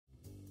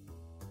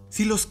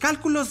Si los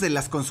cálculos de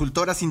las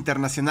consultoras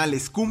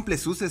internacionales cumplen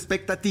sus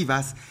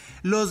expectativas,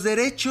 los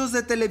derechos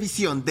de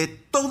televisión de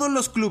todos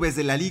los clubes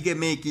de la Liga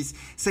MX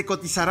se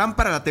cotizarán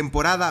para la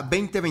temporada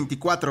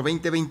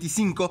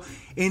 2024-2025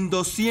 en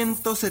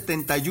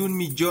 $271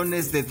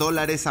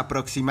 millones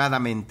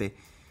aproximadamente.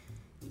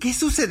 ¿Qué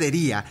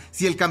sucedería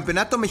si el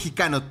campeonato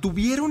mexicano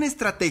tuviera una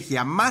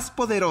estrategia más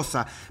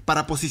poderosa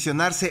para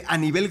posicionarse a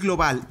nivel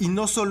global y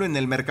no solo en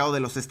el mercado de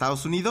los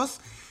Estados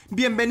Unidos?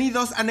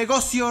 Bienvenidos a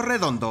Negocio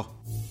Redondo.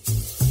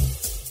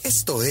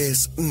 Esto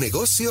es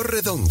Negocio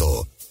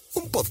Redondo,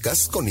 un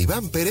podcast con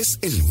Iván Pérez,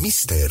 el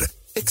Mister,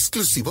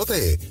 exclusivo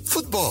de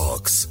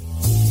Footbox.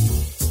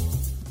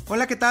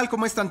 Hola, ¿qué tal?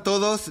 ¿Cómo están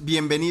todos?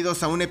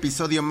 Bienvenidos a un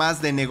episodio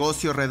más de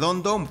Negocio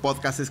Redondo, un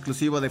podcast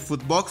exclusivo de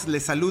Footbox.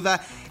 Les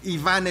saluda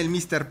Iván, el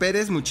Mister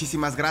Pérez.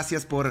 Muchísimas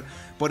gracias por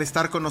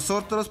estar con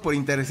nosotros, por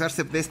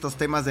interesarse de estos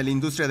temas de la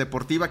industria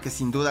deportiva que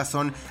sin duda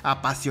son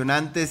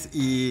apasionantes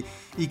y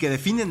que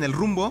definen el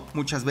rumbo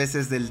muchas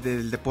veces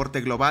del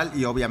deporte global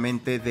y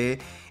obviamente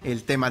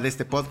del tema de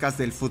este podcast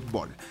del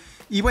fútbol.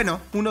 Y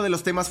bueno, uno de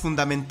los temas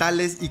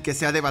fundamentales y que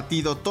se ha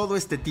debatido todo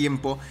este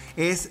tiempo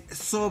es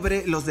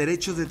sobre los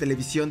derechos de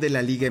televisión de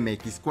la Liga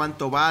MX.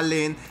 ¿Cuánto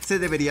valen? ¿Se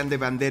deberían de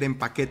vender en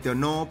paquete o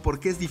no? ¿Por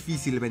qué es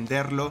difícil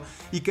venderlo?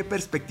 ¿Y qué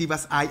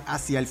perspectivas hay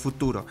hacia el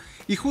futuro?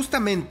 Y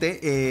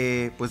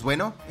justamente,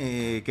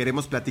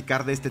 queremos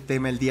platicar de este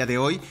tema el día de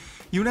hoy.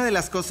 Y una de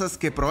las cosas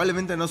que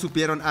probablemente no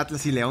supieron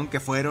Atlas y León, que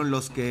fueron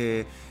los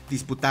que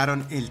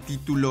disputaron el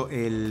título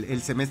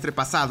el semestre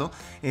pasado,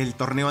 el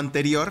torneo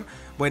anterior,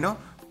 bueno,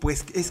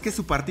 pues es que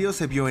su partido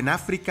se vio en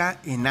África,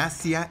 en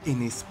Asia,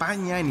 en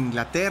España, en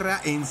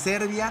Inglaterra, en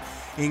Serbia,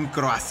 en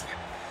Croacia.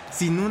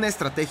 Sin una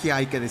estrategia,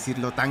 hay que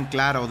decirlo, tan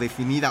clara o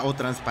definida o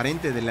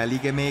transparente de la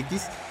Liga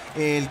MX,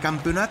 el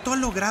campeonato ha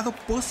logrado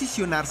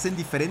posicionarse en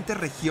diferentes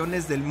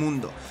regiones del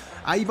mundo.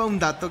 Ahí va un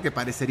dato que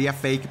parecería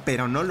fake,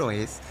 pero no lo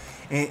es.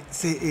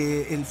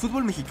 El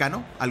fútbol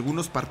mexicano,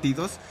 algunos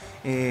partidos,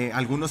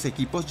 algunos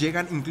equipos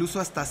llegan incluso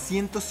hasta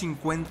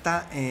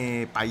 150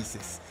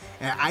 países.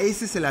 A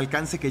ese es el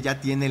alcance que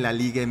ya tiene la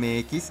Liga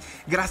MX,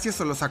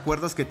 gracias a los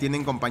acuerdos que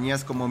tienen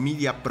compañías como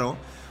Media Pro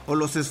o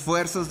los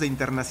esfuerzos de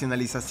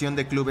internacionalización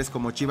de clubes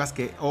como Chivas,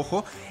 que,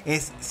 ojo,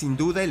 es sin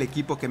duda el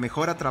equipo que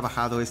mejor ha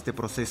trabajado este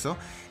proceso.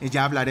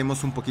 Ya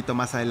hablaremos un poquito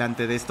más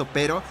adelante de esto,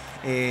 pero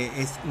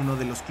es uno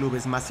de los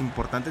clubes más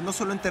importantes, no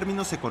solo en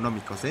términos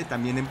económicos,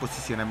 también en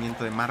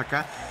posicionamiento de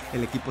marca.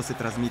 El equipo se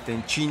transmite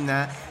en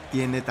China,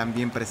 tiene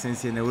también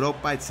presencia en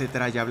Europa,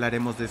 etcétera. Ya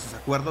hablaremos de esos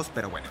acuerdos,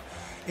 pero bueno.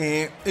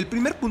 El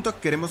primer punto que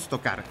queremos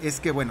tocar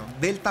es que,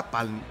 Delta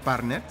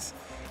Partners,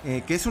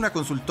 que es una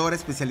consultora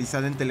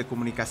especializada en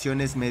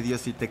telecomunicaciones,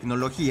 medios y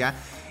tecnología,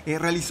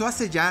 realizó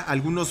hace ya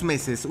algunos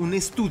meses un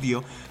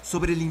estudio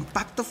sobre el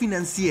impacto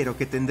financiero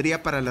que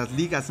tendría para las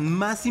ligas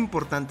más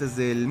importantes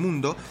del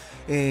mundo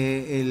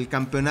tener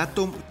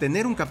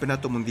un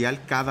campeonato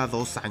mundial cada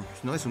 2 años,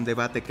 ¿no? Es un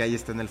debate que ahí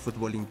está en el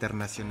fútbol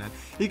internacional.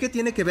 ¿Y qué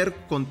tiene que ver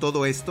con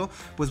todo esto?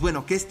 Pues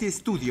bueno, que este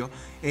estudio,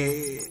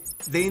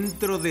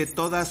 dentro de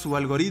todo su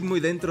algoritmo y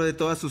dentro de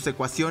todas sus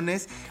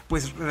ecuaciones,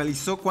 pues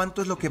realizó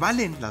cuánto es lo que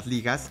valen las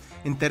ligas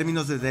en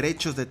términos de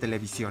derechos de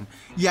televisión.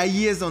 Y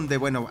ahí es donde,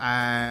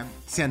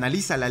 se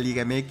analiza la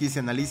Liga MX, se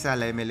analiza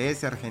la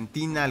MLS,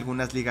 Argentina,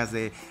 algunas ligas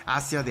de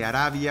Asia, de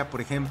Arabia,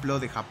 por ejemplo,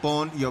 de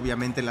Japón y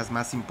obviamente las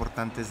más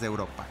importantes de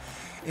Europa.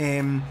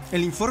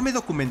 El informe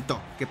documentó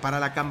que para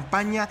la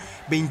campaña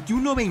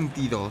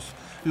 21-22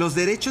 los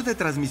derechos de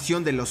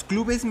transmisión de los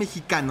clubes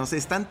mexicanos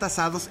están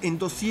tasados en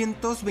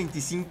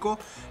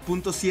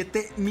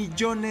 $225.7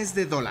 millones,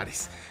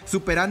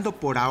 superando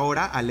por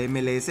ahora al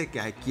MLS,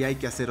 que aquí hay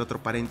que hacer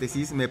otro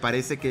paréntesis. Me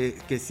parece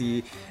que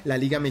si la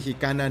Liga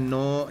Mexicana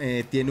no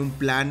tiene un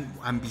plan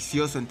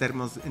ambicioso en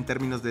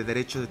términos de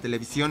derechos de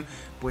televisión,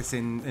 pues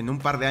en un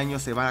par de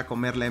años se va a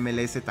comer la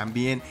MLS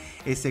también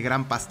ese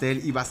gran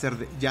pastel y va a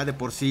ser ya de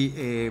por sí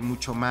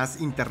mucho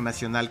más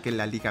internacional que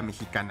la Liga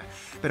Mexicana.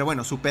 Pero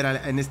bueno,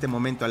 supera en este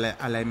momento a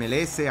la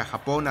MLS, a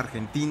Japón,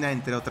 Argentina,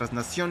 entre otras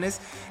naciones.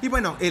 Y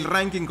bueno, el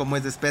ranking, como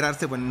es de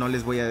esperarse, no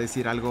les voy a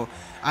decir algo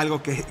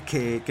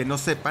que no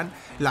sepan.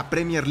 La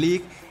Premier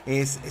League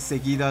es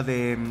seguida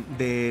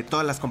de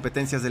todas las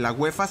competencias de la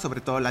UEFA,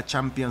 sobre todo la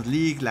Champions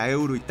League, la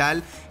Euro y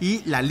tal,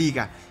 y la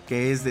Liga,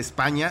 que es de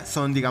España.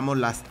 Son, digamos,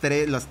 las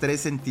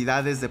tres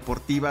entidades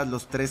deportivas,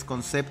 los 3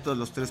 conceptos,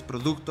 los 3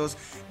 productos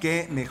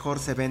que mejor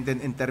se venden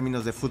en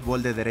términos de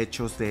fútbol, de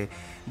derechos de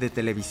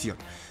televisión.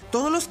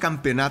 Todos los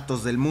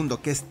campeonatos del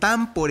mundo que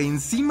están por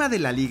encima de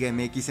la Liga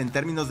MX en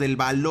términos del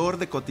valor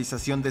de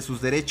cotización de sus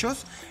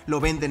derechos,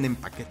 lo venden en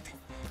paquete.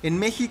 En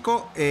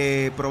México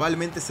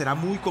probablemente será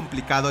muy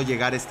complicado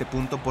llegar a este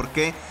punto. ¿Por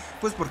qué?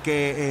 Pues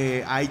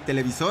porque hay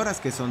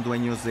televisoras que son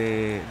dueños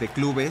de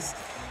clubes.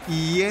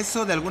 Y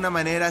eso de alguna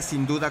manera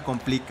sin duda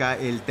complica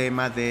el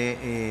tema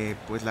de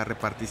la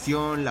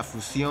repartición, la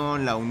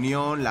fusión, la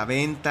unión, la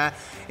venta.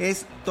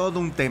 Es todo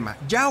un tema.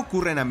 Ya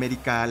ocurre en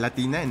América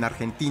Latina, en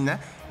Argentina.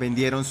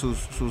 Vendieron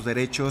sus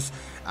derechos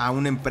a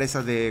una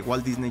empresa de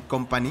Walt Disney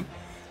Company.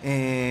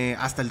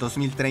 hasta el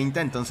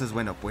 2030. Entonces,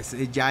 bueno, pues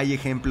ya hay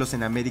ejemplos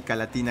en América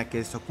Latina que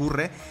eso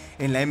ocurre.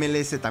 En la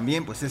MLS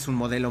también, pues es un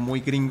modelo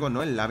muy gringo,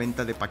 ¿no? La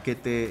venta de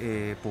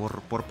paquete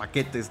por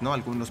paquetes, ¿no?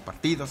 Algunos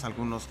partidos,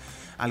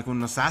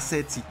 algunos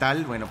assets y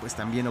tal. Bueno, pues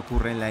también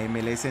ocurre en la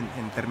MLS en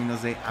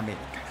términos de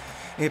América.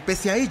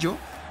 Pese a ello,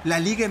 la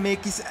Liga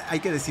MX, hay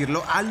que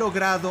decirlo, ha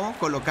logrado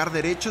colocar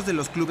derechos de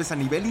los clubes a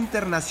nivel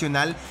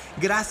internacional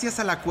gracias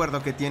al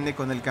acuerdo que tiene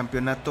con el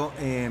campeonato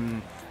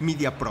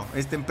Media Pro,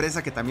 esta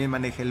empresa que también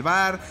maneja el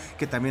VAR,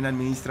 que también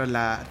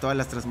administra todas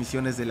las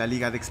transmisiones de la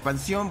Liga de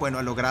Expansión. Bueno,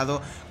 ha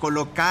logrado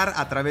colocar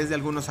a través de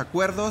algunos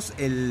acuerdos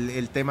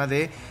el tema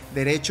de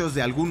derechos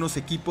de algunos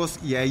equipos,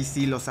 y ahí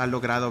sí los ha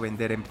logrado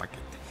vender en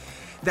paquete.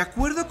 De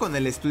acuerdo con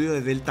el estudio de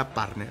Delta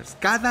Partners,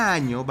 cada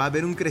año va a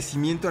haber un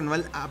crecimiento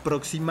anual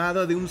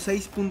aproximado de un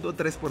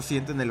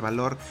 6.3% en el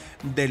valor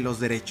de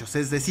los derechos.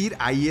 Es decir,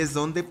 ahí es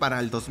donde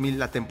para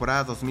la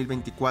temporada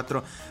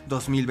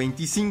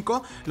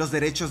 2024-2025 los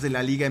derechos de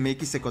la Liga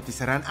MX se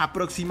cotizarán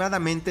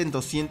aproximadamente en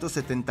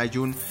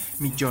 271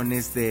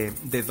 millones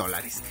de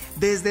dólares.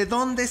 ¿Desde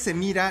dónde se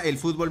mira el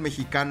fútbol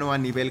mexicano a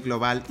nivel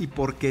global y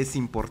por qué es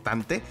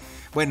importante?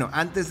 Bueno,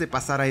 antes de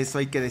pasar a eso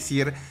hay que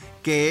decir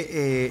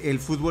que el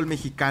fútbol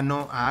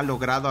mexicano ha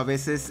logrado a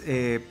veces,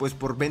 pues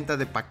por venta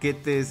de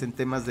paquetes en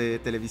temas de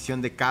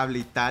televisión de cable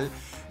y tal,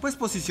 pues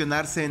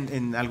posicionarse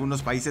en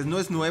algunos países. No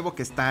es nuevo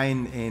que está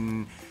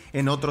en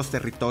otros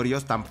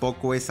territorios,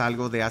 tampoco es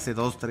algo de hace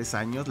 2-3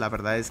 años. La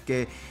verdad es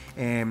que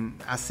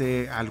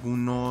hace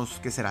algunos,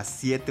 ¿qué será?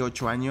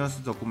 7-8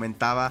 años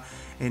documentaba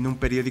en un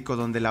periódico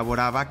donde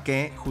laboraba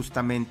que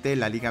justamente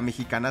la Liga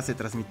Mexicana se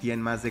transmitía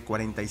en más de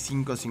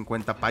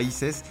 45-50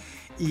 países.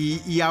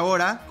 Y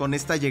ahora, con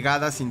esta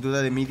llegada sin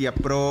duda de Media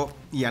Pro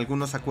y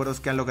algunos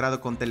acuerdos que han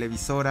logrado con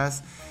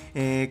televisoras,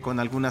 con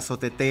algunas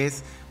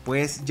OTTs,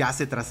 pues ya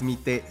se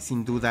transmite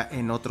sin duda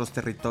en otros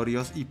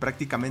territorios y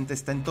prácticamente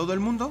está en todo el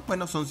mundo.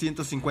 Bueno, son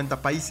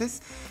 150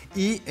 países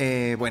y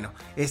bueno,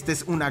 esta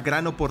es una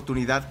gran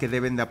oportunidad que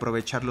deben de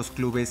aprovechar los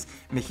clubes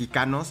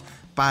mexicanos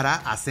para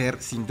hacer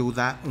sin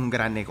duda un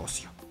gran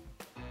negocio.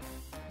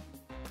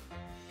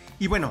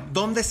 Y bueno,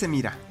 ¿dónde se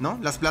mira, no?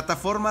 Las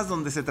plataformas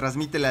donde se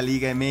transmite la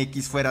Liga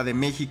MX fuera de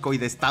México y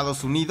de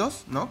Estados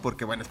Unidos, ¿no?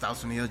 Porque bueno,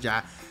 Estados Unidos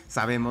ya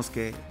sabemos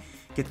que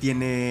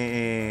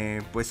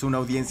tiene pues una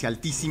audiencia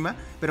altísima.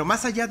 Pero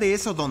más allá de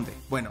eso, ¿dónde?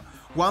 Bueno,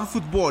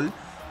 OneFootball,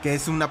 que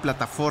es una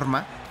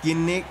plataforma,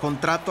 tiene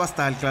contrato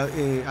hasta el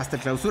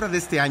clausura de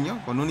este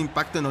año, con un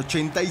impacto en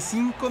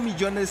 85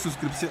 millones de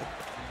suscripciones.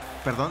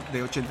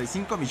 De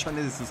 85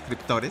 millones de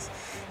suscriptores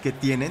que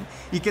tienen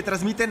y que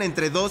transmiten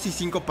entre 2 y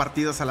 5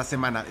 partidos a la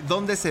semana.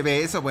 ¿Dónde se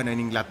ve eso? Bueno,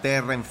 en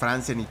Inglaterra, en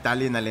Francia, en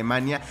Italia, en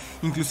Alemania,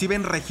 inclusive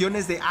en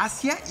regiones de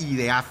Asia y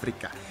de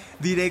África.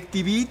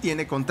 DirecTV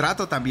tiene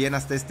contrato también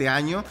hasta este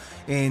año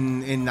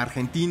en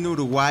Argentina,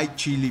 Uruguay,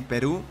 Chile y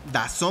Perú.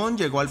 DAZN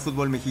llegó al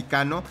fútbol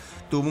mexicano,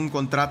 tuvo un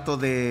contrato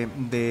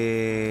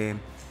de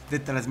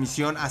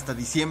transmisión hasta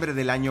diciembre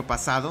del año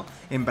pasado.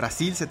 En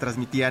Brasil se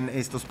transmitían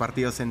estos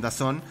partidos en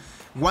DAZN.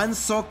 One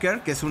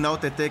Soccer, que es una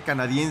OTT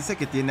canadiense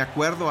que tiene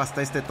acuerdo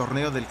hasta este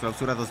torneo del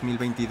Clausura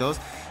 2022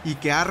 y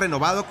que ha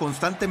renovado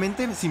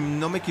constantemente, si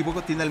no me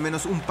equivoco tiene al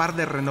menos un par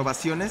de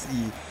renovaciones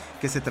y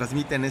que se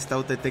transmite en esta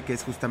OTT que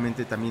es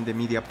justamente también de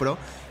Media Pro.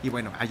 Y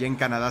bueno, allá en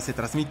Canadá se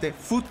transmite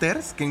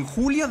Footers, que en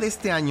julio de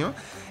este año,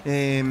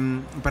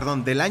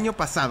 del año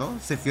pasado,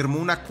 se firmó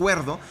un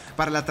acuerdo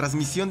para la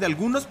transmisión de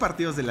algunos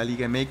partidos de la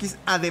Liga MX,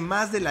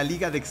 además de la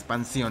Liga de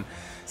Expansión.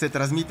 Se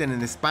transmiten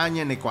en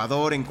España, en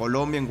Ecuador, en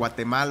Colombia, en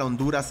Guatemala,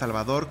 Honduras,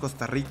 Salvador,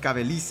 Costa Rica,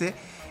 Belice,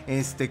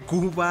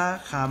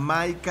 Cuba,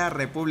 Jamaica,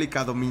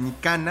 República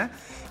Dominicana.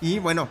 Y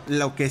bueno,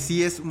 lo que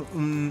sí es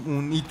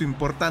un hito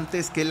importante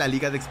es que la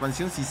Liga de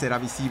Expansión sí será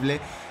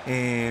visible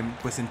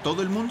pues en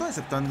todo el mundo,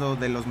 exceptuando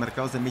de los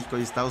mercados de México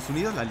y Estados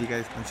Unidos. La Liga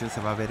de Expansión se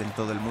va a ver en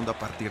todo el mundo a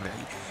partir de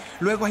ahí.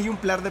 Luego hay un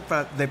par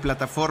de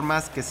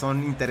plataformas que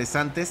son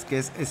interesantes, que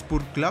es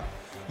Sport Club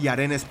y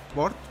Arena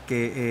Sport,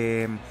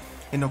 que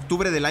en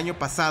octubre del año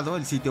pasado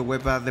el sitio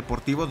web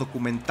deportivo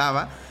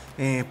documentaba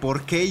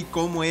por qué y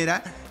cómo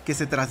era que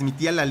se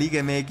transmitía la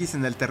Liga MX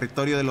en el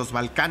territorio de los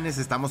Balcanes.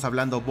 Estamos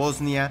hablando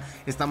Bosnia,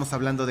 estamos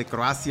hablando de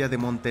Croacia, de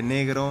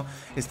Montenegro,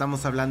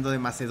 estamos hablando de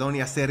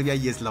Macedonia, Serbia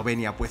y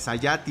Eslovenia. Pues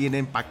allá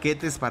tienen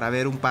paquetes para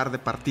ver un par de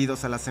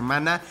partidos a la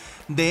semana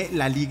de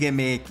la Liga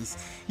MX.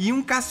 Y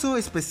un caso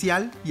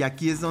especial, y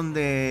aquí es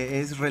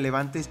donde es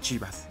relevante, es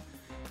Chivas.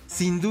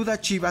 Sin duda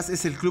Chivas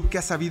es el club que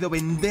ha sabido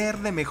vender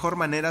de mejor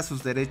manera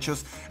sus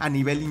derechos a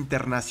nivel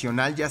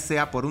internacional, ya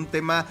sea por un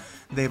tema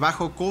de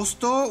bajo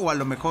costo o a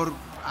lo mejor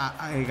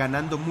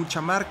ganando mucha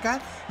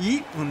marca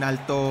y un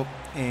alto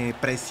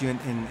precio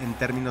en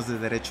términos de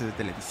derechos de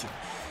televisión.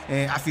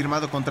 Ha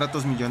firmado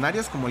contratos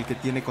millonarios como el que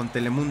tiene con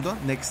Telemundo.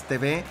 Next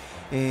TV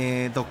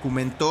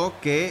documentó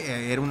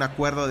que era un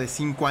acuerdo de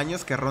 5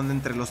 años que ronda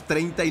entre los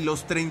 30 y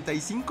los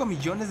 35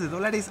 millones de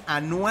dólares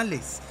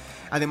anuales.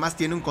 Además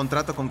tiene un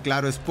contrato con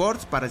Claro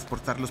Sports para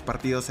exportar los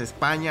partidos a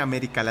España,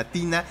 América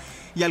Latina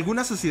y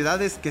algunas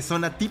sociedades que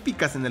son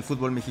atípicas en el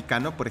fútbol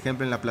mexicano. Por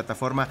ejemplo, en la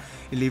plataforma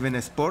Liga MX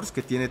Sports,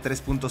 que tiene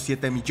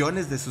 3.7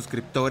 millones de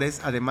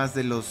suscriptores, además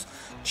de los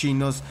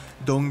chinos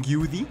Dong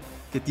Yudi,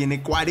 que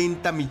tiene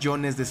 40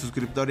 millones de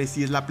suscriptores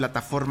y es la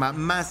plataforma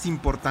más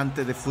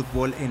importante de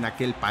fútbol en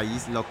aquel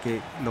país, lo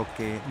que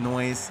no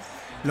es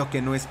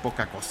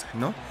poca cosa,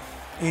 ¿no?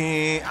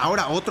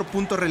 Ahora, otro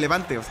punto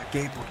relevante, o sea,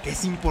 ¿por qué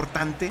es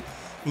importante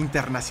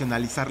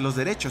internacionalizar los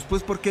derechos?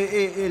 Pues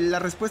porque la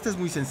respuesta es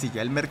muy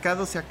sencilla. El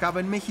mercado se acaba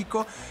en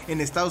México,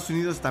 en Estados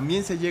Unidos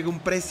también se llega a un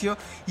precio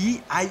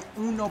y hay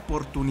una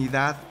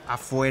oportunidad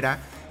afuera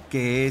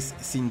que es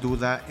sin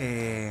duda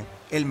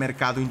el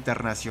mercado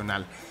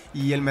internacional.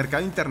 Y el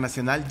mercado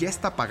internacional ya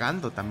está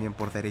pagando también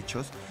por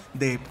derechos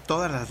de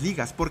todas las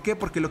ligas. ¿Por qué?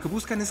 Porque lo que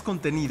buscan es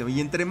contenido. Y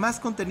entre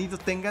más contenido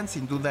tengan,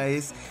 sin duda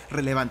es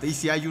relevante. Y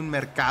si hay un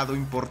mercado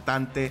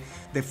importante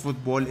de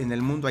fútbol en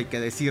el mundo, hay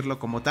que decirlo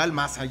como tal,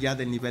 más allá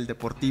del nivel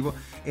deportivo,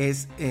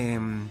 es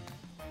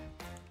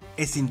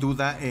sin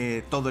duda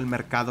todo el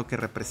mercado que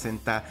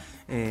representa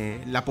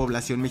la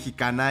población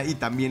mexicana y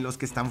también los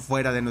que están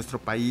fuera de nuestro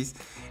país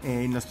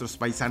y nuestros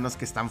paisanos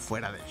que están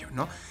fuera de ello,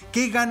 ¿no?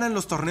 ¿Qué ganan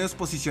los torneos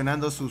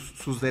posicionando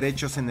sus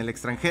derechos en el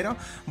extranjero?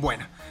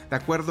 Bueno, de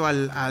acuerdo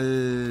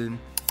al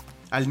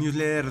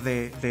newsletter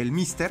del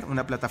Mister,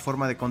 una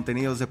plataforma de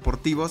contenidos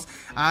deportivos,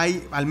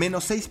 hay al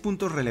menos 6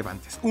 puntos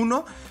relevantes.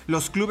 1.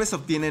 Los clubes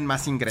obtienen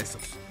más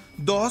ingresos.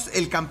 2.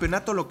 El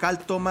campeonato local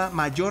toma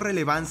mayor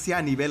relevancia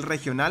a nivel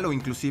regional o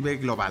inclusive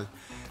global.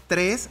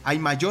 3. Hay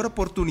mayor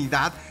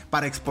oportunidad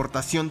para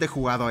exportación de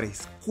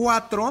jugadores.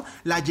 4.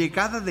 La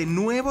llegada de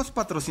nuevos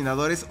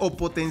patrocinadores o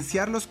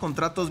potenciar los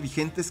contratos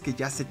vigentes que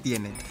ya se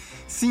tienen.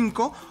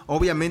 5.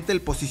 Obviamente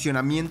el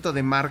posicionamiento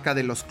de marca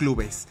de los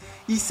clubes.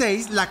 Y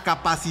 6. La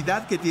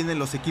capacidad que tienen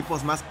los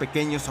equipos más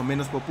pequeños o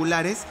menos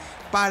populares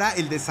para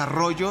el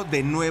desarrollo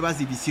de nuevas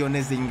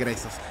divisiones de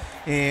ingresos.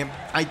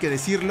 Hay que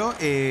decirlo,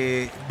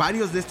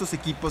 varios de estos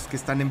equipos que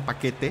están en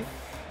paquete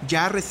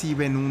ya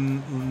reciben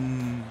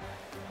un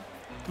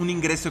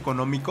ingreso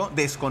económico.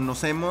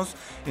 Desconocemos,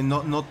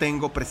 no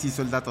tengo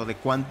preciso el dato de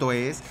cuánto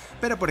es,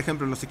 pero por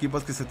ejemplo los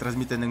equipos que se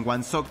transmiten en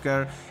One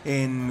Soccer,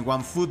 en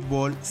One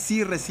Football,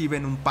 sí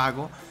reciben un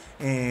pago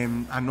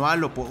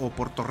anual o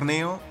por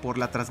torneo por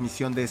la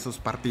transmisión de esos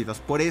partidos.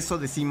 Por eso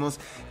decimos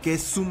que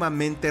es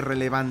sumamente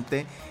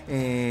relevante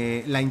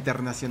la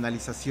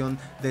internacionalización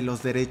de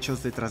los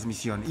derechos de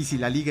transmisión, y si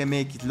la Liga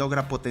MX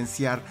logra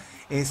potenciar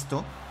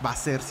esto, va a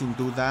ser sin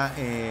duda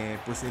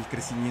pues el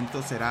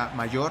crecimiento será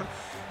mayor.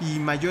 Y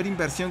mayor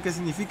inversión, ¿qué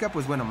significa?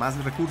 Pues bueno, más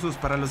recursos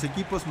para los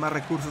equipos, más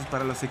recursos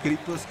para los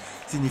equipos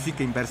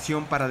significa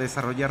inversión para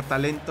desarrollar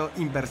talento,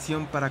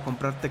 inversión para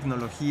comprar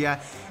tecnología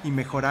y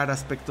mejorar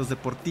aspectos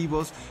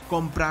deportivos,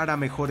 comprar a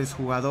mejores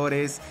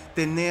jugadores,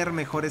 tener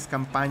mejores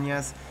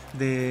campañas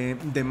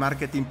de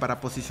marketing para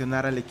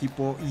posicionar al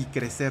equipo y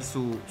crecer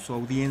su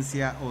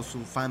audiencia o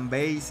su fan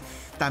base.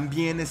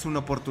 También es una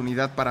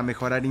oportunidad para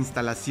mejorar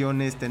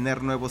instalaciones,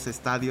 tener nuevos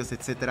estadios,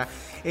 etc.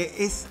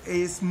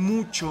 Es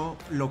mucho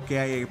lo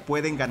que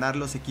pueden ganar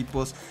los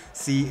equipos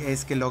si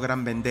es que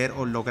logran vender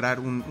o lograr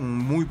un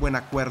muy buen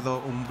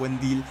acuerdo, un buen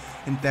deal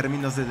en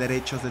términos de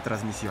derechos de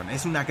transmisión.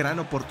 Es una gran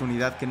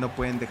oportunidad que no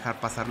pueden dejar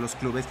pasar los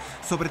clubes,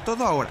 sobre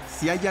todo ahora.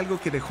 Si hay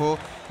algo que dejó,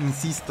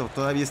 insisto,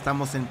 todavía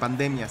estamos en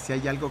pandemia, si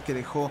hay algo que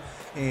dejó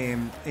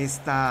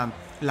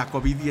la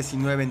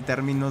COVID-19 en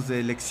términos de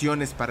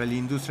elecciones para la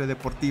industria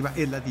deportiva,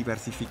 es la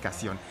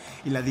diversificación.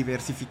 Y la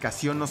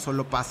diversificación no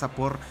solo pasa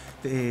por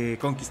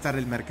conquistar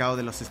el mercado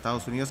de los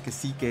Estados Unidos, que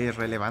sí que es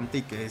relevante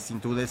y que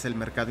sin duda es el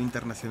mercado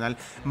internacional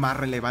más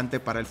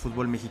relevante para el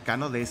fútbol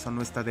mexicano, de eso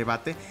no está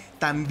debate.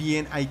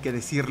 También hay que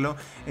decirlo,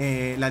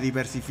 la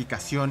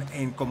diversificación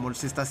en como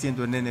se está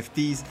haciendo en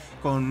NFTs,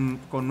 con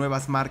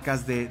nuevas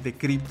marcas de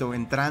cripto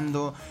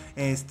entrando,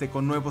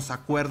 con nuevos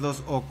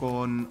acuerdos o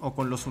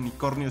con los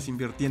unicornios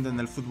invirtiendo en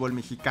el fútbol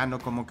mexicano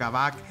como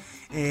Kavak.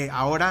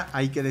 Ahora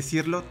hay que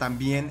decirlo,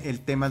 también el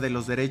tema de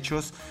los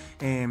derechos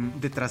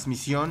de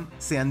transmisión,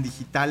 sean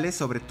digitales,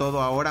 sobre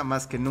todo ahora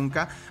más que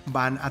nunca,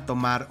 van a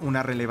tomar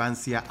una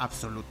relevancia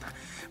absoluta.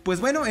 Pues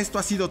bueno, esto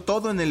ha sido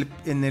todo en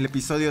el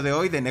episodio de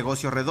hoy de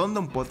Negocio Redondo,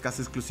 un podcast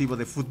exclusivo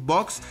de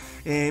Footbox.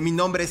 Mi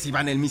nombre es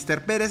Iván el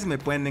Mr. Pérez, me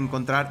pueden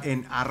encontrar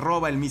en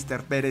 @el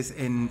Mr. Pérez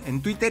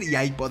en Twitter, y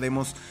ahí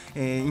podemos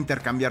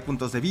intercambiar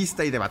puntos de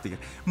vista y debatir.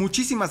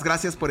 Muchísimas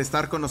gracias por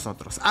estar con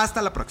nosotros.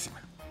 Hasta la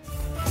próxima.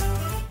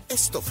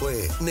 Esto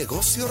fue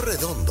Negocio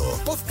Redondo,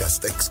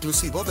 podcast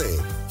exclusivo de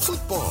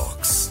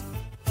Footbox.